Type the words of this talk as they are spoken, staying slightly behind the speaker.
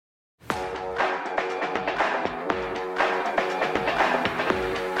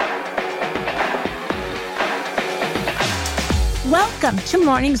Welcome to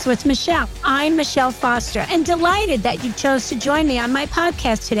Mornings with Michele. I'm Michele Foster and delighted that you chose to join me on my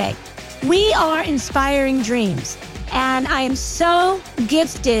podcast today. We are inspiring dreams, and I am so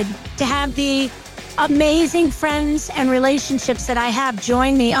gifted to have the amazing friends and relationships that I have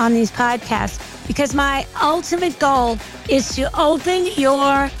join me on these podcasts, because my ultimate goal is to open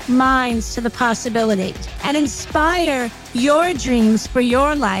your minds to the possibility and inspire your dreams for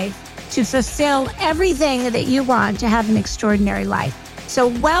your life to fulfill everything that you want to have an extraordinary life. So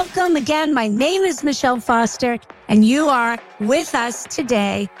welcome again. My name is Michele Foster, and you are with us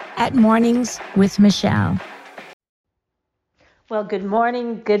today at Mornings with Michele. Well, good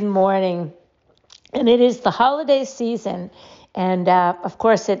morning. Good morning. And it is the holiday season. And of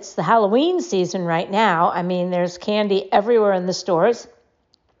course, it's the Halloween season right now. I mean, there's candy everywhere in the stores.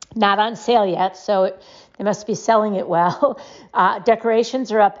 Not on sale yet, so they must be selling it well.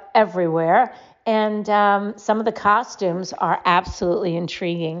 Decorations are up everywhere. And some of the costumes are absolutely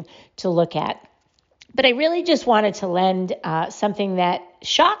intriguing to look at. But I really just wanted to lend something that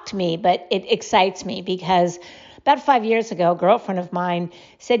shocked me, but it excites me, because about 5 years ago, a girlfriend of mine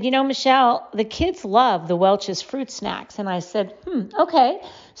said, Michele, the kids love the Welch's fruit snacks. And I said, okay.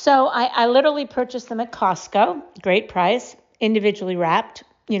 So I literally purchased them at Costco, great price, individually wrapped,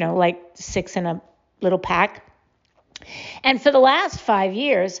 like 6 in a little pack. And for the last 5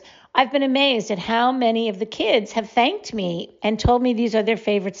 years, I've been amazed at how many of the kids have thanked me and told me these are their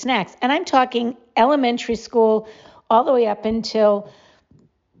favorite snacks. And I'm talking elementary school all the way up into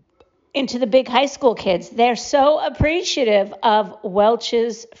the big high school kids. They're so appreciative of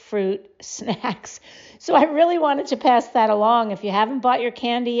Welch's fruit snacks. So I really wanted to pass that along. If you haven't bought your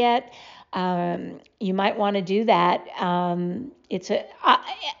candy yet, you might want to do that.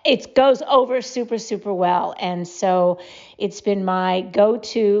 It goes over super, super well. And so it's been my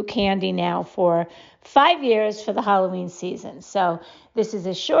go-to candy now for 5 years for the Halloween season. So this is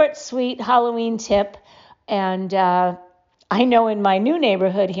a short, sweet Halloween tip. And I know in my new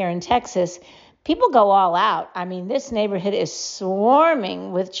neighborhood here in Texas, people go all out. I mean, this neighborhood is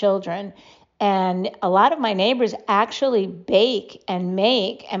swarming with children. And a lot of my neighbors actually bake and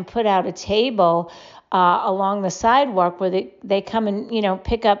make and put out a table along the sidewalk where they come and,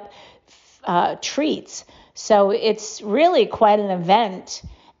 pick up treats. So it's really quite an event.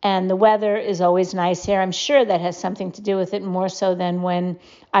 And the weather is always nice here. I'm sure that has something to do with it, more so than when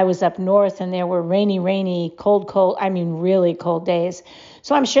I was up north and there were rainy, cold, really cold days.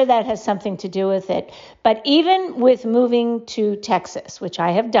 So I'm sure that has something to do with it. But even with moving to Texas, which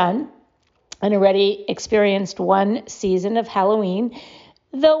I have done and already experienced one season of Halloween,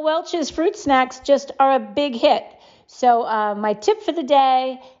 the Welch's fruit snacks just are a big hit. So my tip for the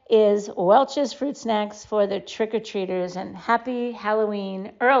day is Welch's fruit snacks for the trick-or-treaters, and happy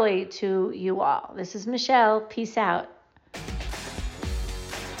Halloween early to you all. This is Michele. Peace out.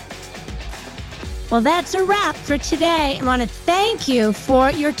 Well, that's a wrap for today. I want to thank you for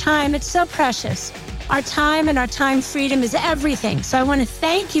your time. It's so precious. Our time and our time freedom is everything. So I want to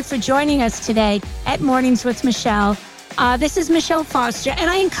thank you for joining us today at Mornings with Michele. This is Michele Foster, and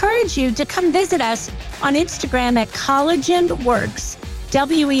I encourage you to come visit us on Instagram at Collagen Works,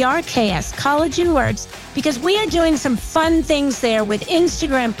 WERKS, Collagen Works, because we are doing some fun things there with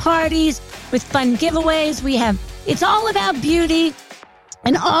Instagram parties, with fun giveaways. It's all about beauty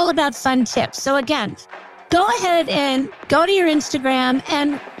and all about fun tips. So again, go ahead and go to your Instagram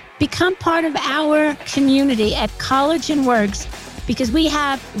and become part of our community at Collagen Works, because we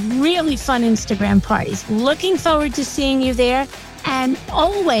have really fun Instagram parties. Looking forward to seeing you there. And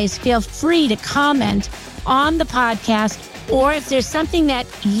always feel free to comment on the podcast, or if there's something that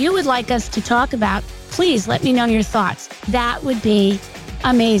you would like us to talk about, please let me know your thoughts. That would be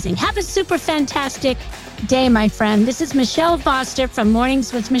amazing. Have a super fantastic day, my friend. This is Michele Foster from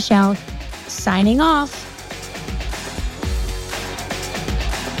Mornings with Michele, signing off.